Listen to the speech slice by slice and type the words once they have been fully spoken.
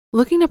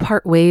Looking to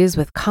part ways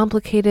with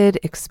complicated,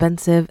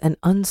 expensive, and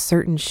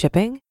uncertain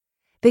shipping?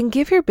 Then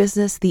give your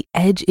business the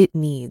edge it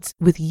needs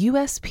with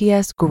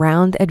USPS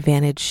Ground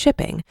Advantage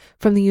shipping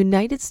from the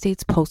United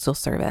States Postal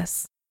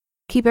Service.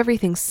 Keep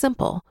everything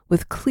simple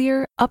with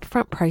clear,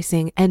 upfront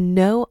pricing and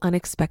no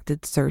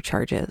unexpected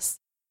surcharges.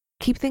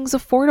 Keep things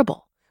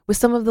affordable with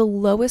some of the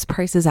lowest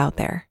prices out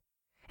there.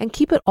 And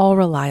keep it all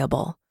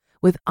reliable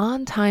with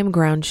on-time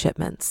ground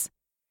shipments.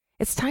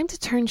 It's time to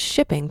turn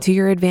shipping to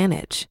your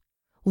advantage.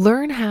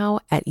 Learn how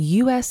at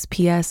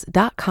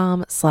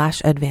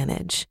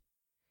USPS.com/advantage.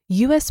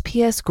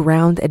 USPS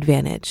Ground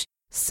Advantage.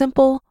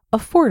 Simple,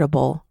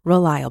 affordable,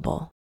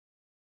 reliable.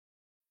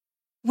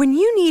 When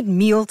you need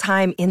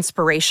mealtime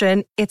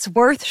inspiration, it's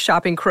worth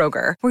shopping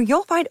Kroger, where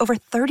you'll find over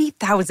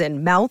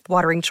 30,000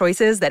 mouth-watering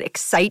choices that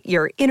excite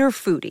your inner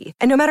foodie.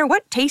 And no matter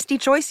what tasty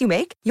choice you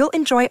make, you'll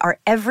enjoy our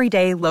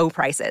everyday low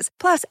prices,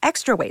 plus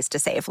extra ways to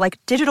save, like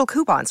digital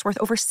coupons worth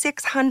over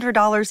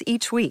 $600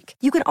 each week.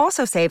 You can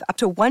also save up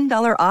to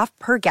 $1 off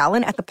per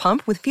gallon at the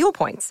pump with fuel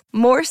points.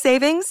 More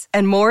savings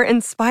and more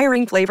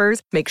inspiring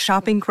flavors make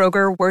shopping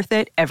Kroger worth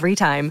it every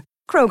time.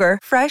 Kroger,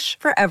 fresh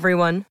for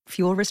everyone.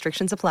 Fuel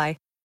restrictions apply.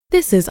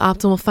 This is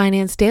Optimal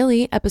Finance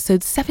Daily,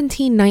 episode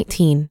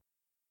 1719.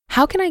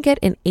 How can I get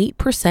an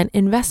 8%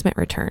 investment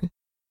return?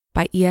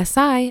 By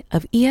ESI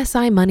of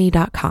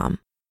esimoney.com.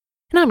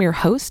 And I'm your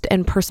host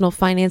and personal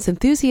finance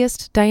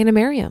enthusiast, Diana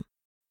Merriam.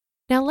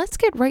 Now let's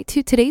get right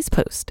to today's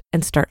post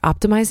and start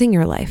optimizing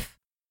your life.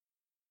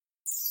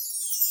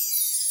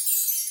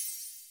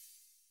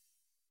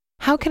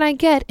 How can I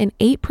get an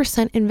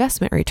 8%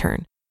 investment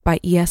return? By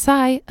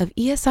ESI of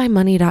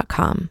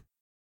esimoney.com.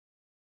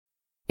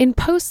 In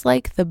posts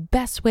like the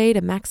best way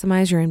to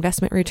maximize your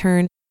investment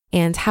return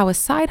and how a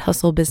side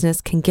hustle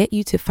business can get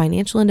you to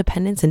financial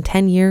independence in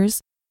 10 years,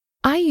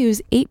 I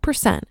use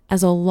 8%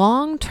 as a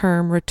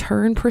long-term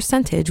return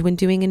percentage when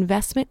doing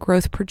investment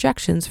growth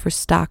projections for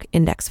stock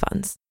index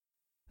funds.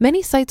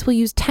 Many sites will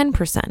use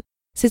 10%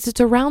 since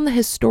it's around the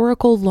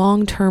historical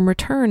long-term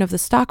return of the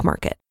stock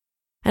market.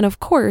 And of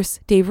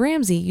course, Dave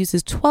Ramsey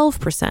uses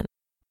 12%.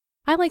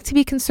 I like to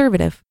be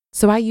conservative,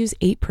 so I use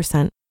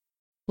 8%.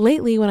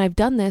 Lately, when I've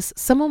done this,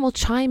 someone will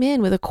chime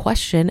in with a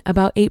question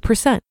about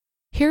 8%.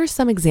 Here are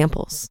some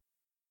examples.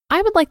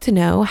 I would like to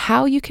know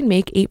how you can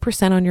make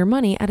 8% on your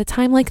money at a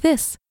time like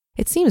this.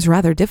 It seems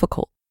rather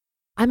difficult.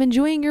 I'm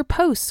enjoying your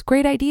posts,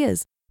 great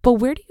ideas, but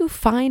where do you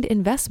find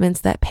investments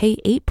that pay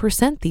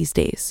 8% these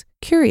days?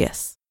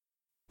 Curious.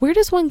 Where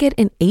does one get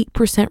an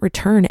 8%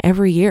 return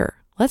every year?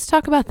 Let's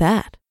talk about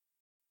that.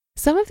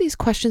 Some of these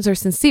questions are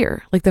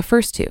sincere, like the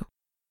first two,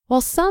 while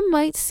some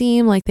might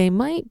seem like they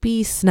might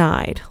be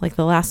snide, like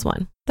the last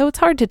one, though it's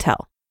hard to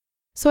tell.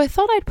 So I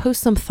thought I'd post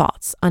some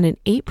thoughts on an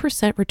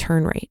 8%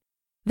 return rate.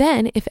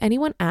 Then, if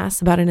anyone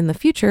asks about it in the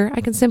future,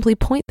 I can simply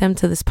point them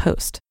to this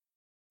post.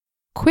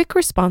 Quick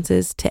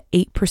responses to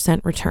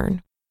 8%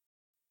 return.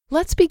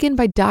 Let's begin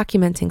by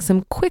documenting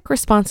some quick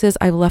responses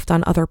I've left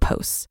on other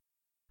posts.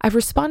 I've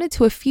responded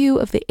to a few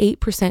of the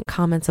 8%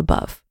 comments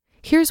above.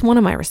 Here's one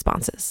of my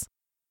responses.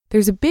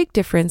 There's a big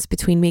difference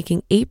between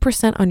making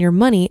 8% on your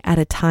money at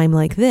a time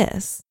like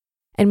this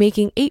and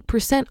making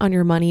 8% on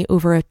your money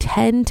over a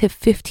 10 to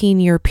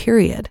 15-year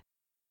period.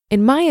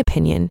 In my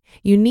opinion,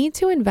 you need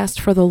to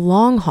invest for the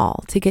long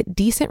haul to get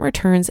decent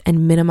returns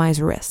and minimize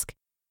risk.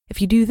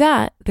 If you do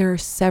that, there are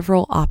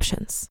several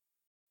options.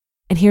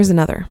 And here's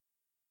another.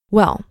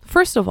 Well,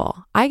 first of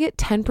all, I get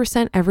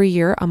 10% every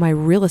year on my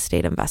real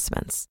estate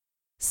investments.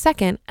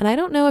 Second, and I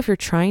don't know if you're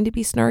trying to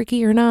be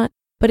snarky or not,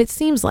 but it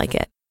seems like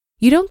it.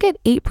 You don't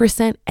get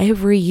 8%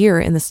 every year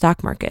in the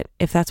stock market,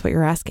 if that's what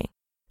you're asking.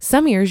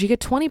 Some years you get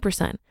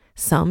 20%,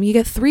 some you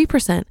get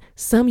 3%,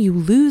 some you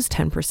lose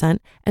 10%,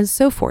 and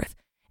so forth.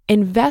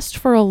 Invest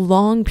for a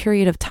long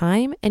period of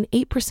time, and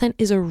 8%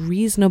 is a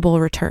reasonable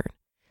return.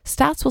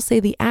 Stats will say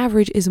the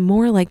average is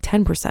more like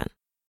 10%.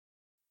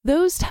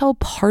 Those tell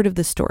part of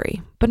the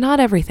story, but not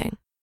everything.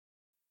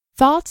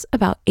 Thoughts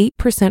about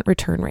 8%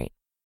 return rate.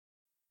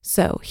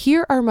 So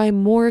here are my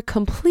more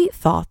complete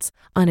thoughts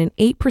on an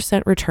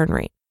 8% return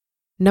rate.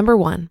 Number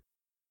 1,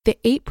 the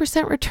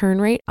 8%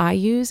 return rate I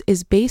use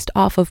is based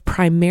off of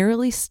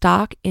primarily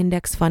stock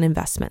index fund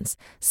investments,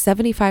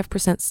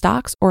 75%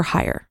 stocks or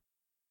higher.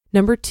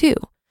 Number 2,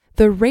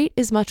 the rate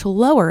is much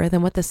lower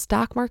than what the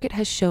stock market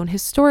has shown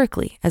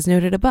historically, as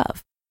noted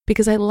above,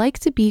 because I like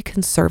to be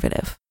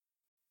conservative.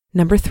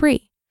 Number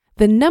 3,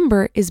 the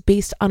number is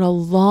based on a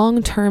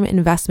long-term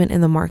investment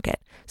in the market,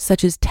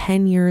 such as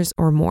 10 years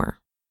or more.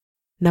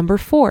 Number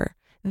 4,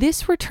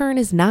 this return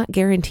is not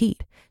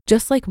guaranteed.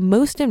 Just like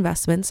most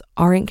investments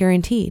aren't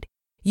guaranteed.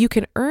 You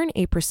can earn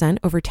 8%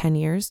 over 10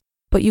 years,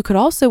 but you could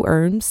also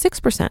earn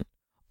 6%,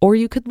 or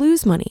you could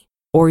lose money,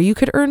 or you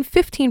could earn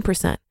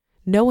 15%.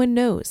 No one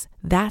knows.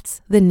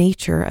 That's the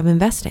nature of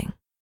investing.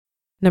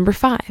 Number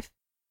 5,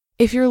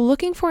 if you're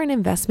looking for an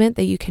investment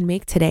that you can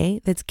make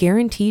today that's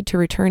guaranteed to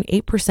return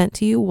 8%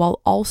 to you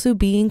while also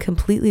being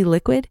completely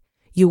liquid,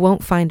 you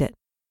won't find it.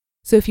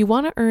 So if you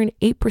want to earn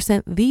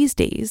 8% these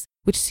days,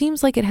 which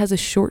seems like it has a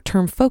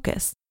short-term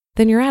focus,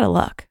 then you're out of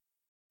luck.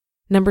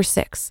 Number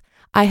 6,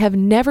 I have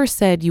never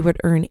said you would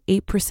earn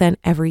 8%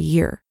 every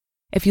year.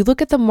 If you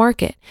look at the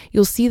market,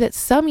 you'll see that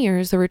some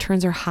years the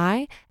returns are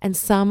high and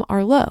some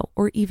are low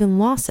or even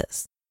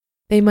losses.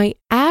 They might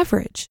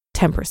average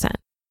 10%,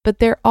 but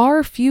there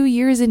are few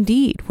years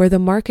indeed where the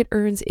market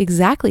earns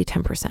exactly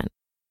 10%.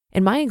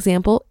 In my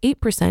example,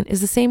 8% is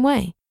the same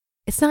way.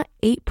 It's not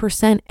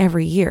 8%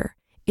 every year.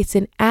 It's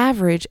an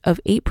average of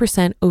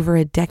 8% over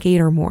a decade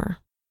or more.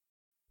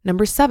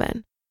 Number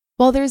 7,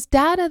 while there's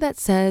data that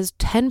says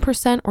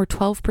 10% or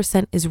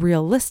 12% is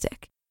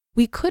realistic,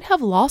 we could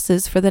have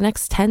losses for the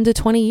next 10 to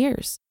 20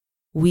 years.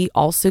 We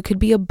also could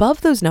be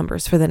above those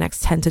numbers for the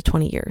next 10 to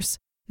 20 years.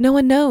 No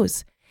one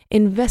knows.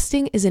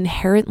 Investing is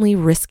inherently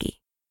risky.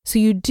 So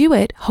you do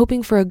it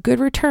hoping for a good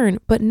return,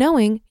 but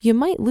knowing you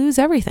might lose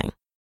everything.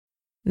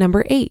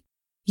 Number 8,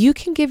 you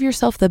can give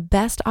yourself the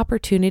best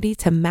opportunity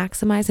to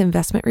maximize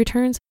investment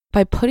returns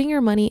by putting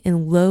your money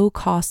in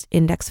low-cost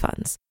index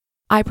funds.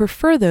 I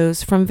prefer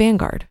those from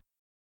Vanguard.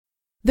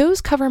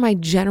 Those cover my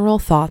general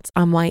thoughts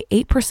on why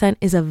 8%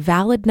 is a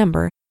valid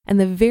number and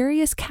the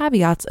various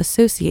caveats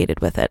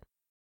associated with it.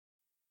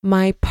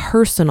 My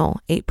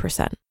personal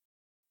 8%.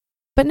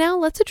 But now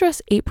let's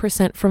address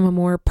 8% from a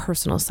more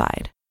personal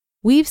side.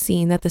 We've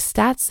seen that the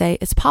stats say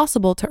it's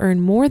possible to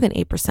earn more than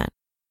 8%.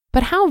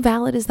 But how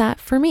valid is that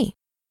for me?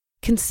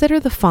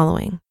 Consider the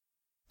following.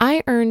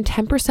 I earn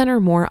 10% or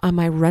more on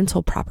my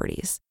rental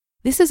properties.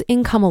 This is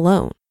income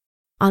alone.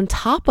 On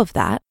top of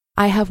that,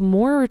 I have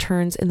more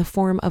returns in the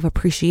form of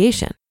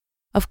appreciation.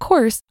 Of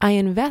course, I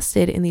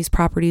invested in these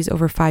properties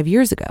over 5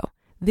 years ago.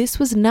 This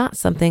was not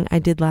something I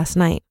did last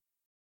night.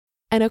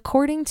 And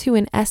according to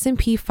an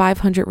S&P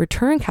 500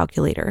 return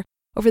calculator,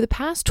 over the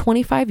past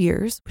 25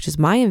 years, which is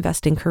my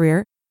investing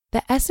career,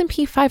 the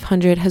S&P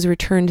 500 has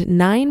returned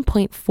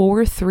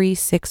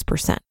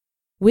 9.436%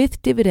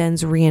 with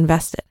dividends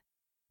reinvested.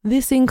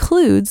 This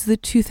includes the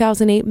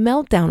 2008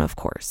 meltdown, of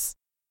course.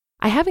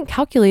 I haven't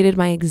calculated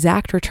my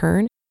exact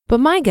return, but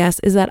my guess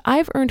is that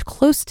I've earned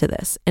close to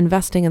this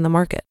investing in the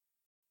market.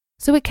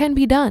 So it can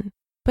be done,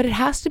 but it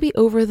has to be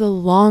over the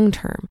long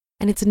term,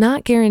 and it's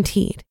not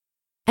guaranteed.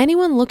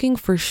 Anyone looking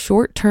for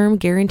short-term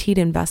guaranteed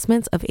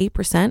investments of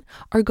 8%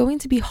 are going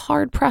to be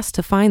hard-pressed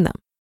to find them.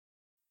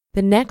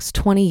 The next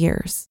 20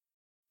 years.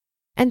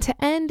 And to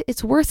end,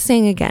 it's worth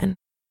saying again,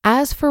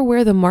 as for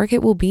where the market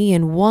will be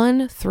in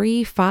 1,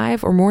 3,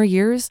 5, or more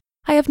years,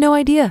 I have no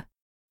idea.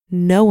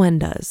 No one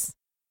does.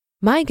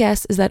 My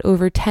guess is that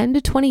over 10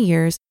 to 20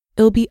 years,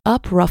 it'll be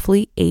up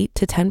roughly 8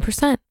 to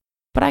 10%,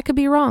 but I could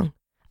be wrong.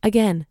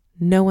 Again,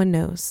 no one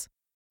knows.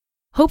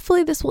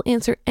 Hopefully this will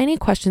answer any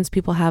questions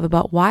people have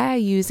about why I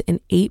use an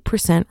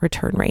 8%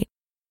 return rate.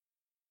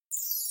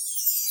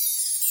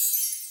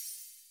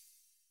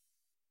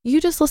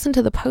 You just listened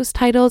to the post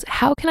titled,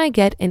 How Can I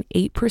Get an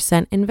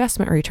 8%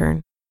 Investment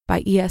Return?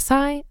 By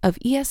ESI of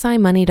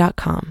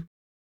esimoney.com.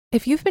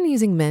 If you've been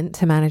using Mint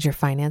to manage your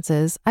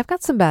finances, I've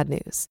got some bad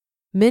news.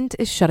 Mint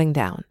is shutting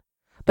down.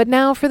 But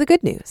now for the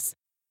good news.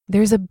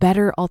 There's a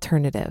better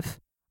alternative.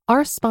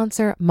 Our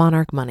sponsor,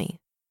 Monarch Money.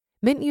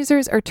 Mint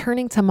users are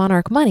turning to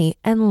Monarch Money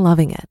and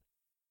loving it.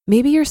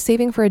 Maybe you're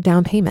saving for a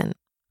down payment,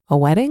 a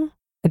wedding,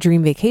 a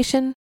dream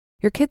vacation,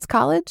 your kids'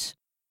 college.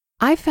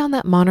 I've found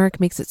that Monarch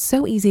makes it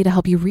so easy to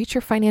help you reach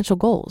your financial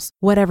goals,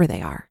 whatever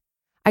they are.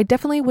 I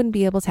definitely wouldn't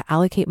be able to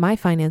allocate my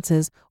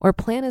finances or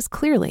plan as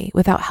clearly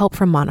without help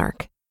from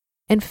Monarch.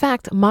 In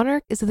fact,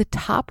 Monarch is the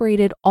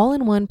top-rated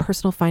all-in-one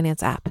personal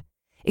finance app.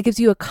 It gives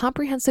you a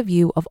comprehensive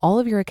view of all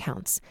of your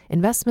accounts,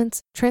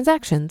 investments,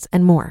 transactions,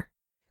 and more.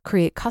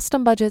 Create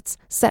custom budgets,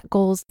 set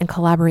goals, and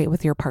collaborate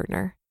with your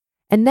partner.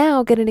 And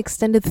now get an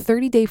extended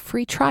 30-day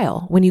free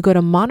trial when you go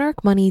to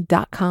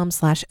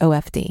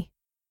monarchmoney.com/OFD.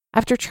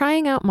 After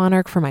trying out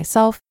Monarch for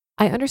myself,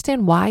 I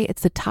understand why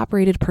it's the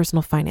top-rated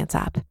personal finance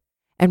app.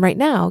 And right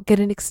now, get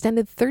an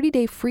extended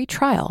 30-day free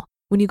trial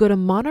when you go to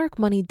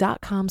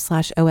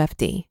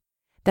monarchmoney.com/OFD.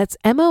 That's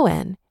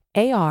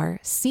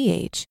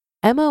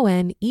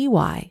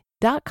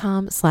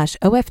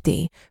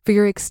monarchmoney.com/OFD for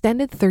your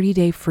extended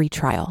 30-day free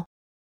trial.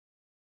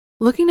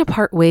 Looking to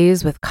part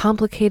ways with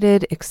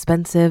complicated,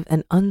 expensive,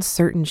 and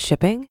uncertain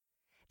shipping?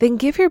 Then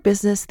give your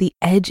business the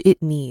edge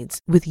it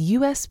needs with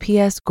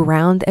USPS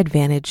Ground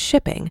Advantage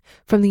shipping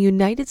from the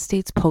United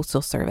States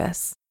Postal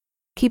Service.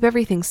 Keep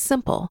everything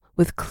simple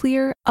with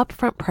clear,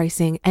 upfront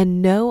pricing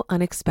and no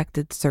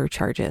unexpected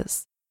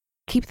surcharges.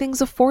 Keep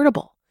things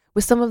affordable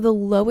with some of the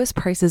lowest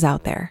prices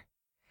out there.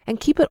 And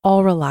keep it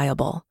all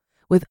reliable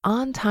with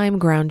on-time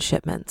ground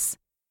shipments.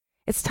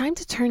 It's time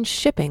to turn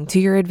shipping to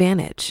your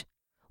advantage.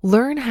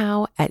 Learn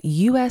how at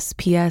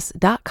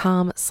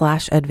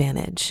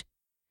USPS.com/advantage.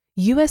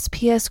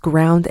 USPS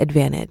Ground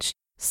Advantage.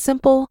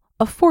 Simple,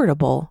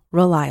 affordable,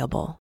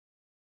 reliable.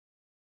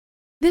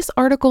 This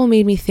article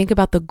made me think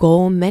about the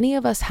goal many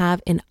of us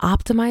have in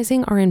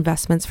optimizing our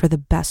investments for the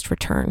best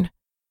return.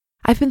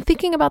 I've been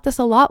thinking about this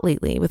a lot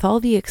lately with all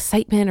the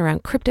excitement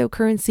around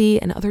cryptocurrency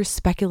and other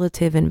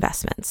speculative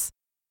investments.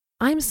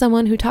 I'm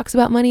someone who talks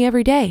about money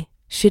every day.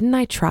 Shouldn't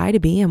I try to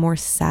be a more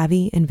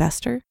savvy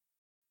investor?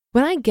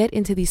 When I get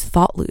into these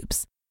thought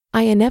loops,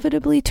 I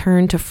inevitably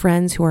turn to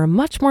friends who are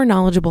much more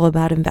knowledgeable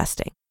about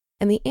investing,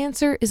 and the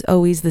answer is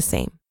always the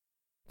same.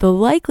 The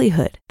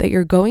likelihood that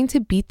you're going to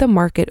beat the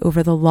market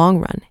over the long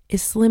run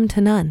is slim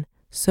to none,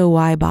 so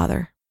why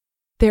bother?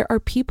 There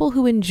are people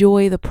who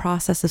enjoy the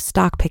process of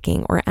stock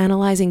picking or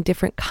analyzing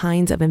different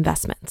kinds of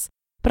investments,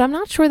 but I'm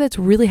not sure that's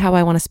really how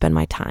I want to spend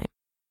my time.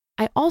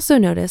 I also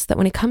notice that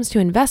when it comes to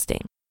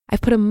investing,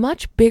 I've put a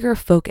much bigger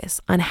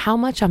focus on how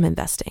much I'm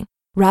investing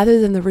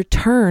rather than the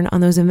return on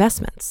those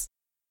investments.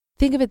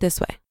 Think of it this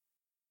way.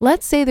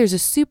 Let's say there's a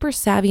super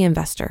savvy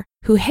investor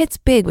who hits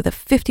big with a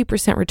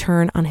 50%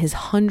 return on his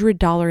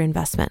 $100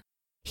 investment.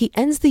 He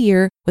ends the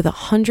year with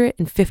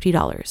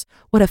 $150.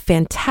 What a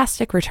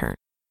fantastic return.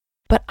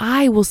 But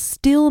I will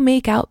still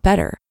make out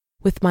better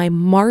with my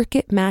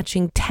market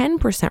matching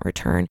 10%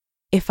 return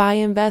if I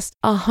invest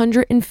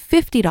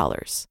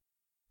 $150.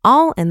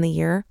 I'll end the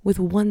year with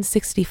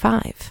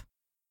 $165.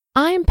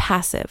 I'm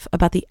passive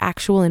about the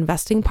actual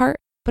investing part,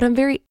 but I'm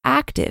very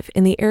active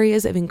in the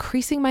areas of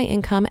increasing my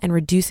income and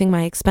reducing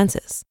my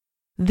expenses.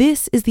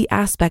 This is the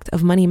aspect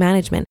of money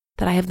management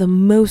that I have the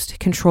most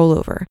control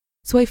over,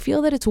 so I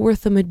feel that it's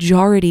worth the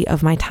majority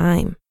of my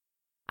time.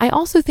 I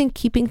also think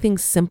keeping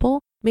things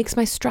simple makes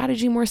my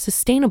strategy more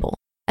sustainable,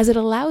 as it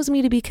allows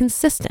me to be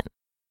consistent.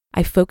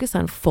 I focus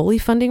on fully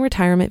funding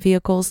retirement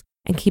vehicles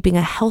and keeping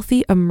a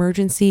healthy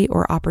emergency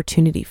or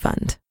opportunity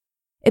fund.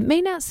 It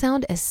may not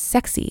sound as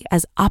sexy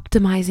as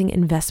optimizing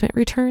investment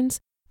returns,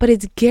 but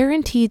it's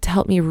guaranteed to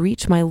help me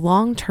reach my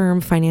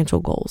long-term financial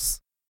goals.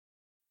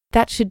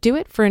 That should do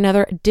it for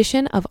another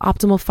edition of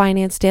Optimal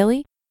Finance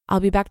Daily. I'll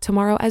be back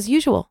tomorrow as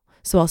usual,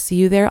 so I'll see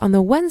you there on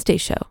the Wednesday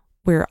show,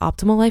 where your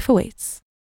optimal life awaits.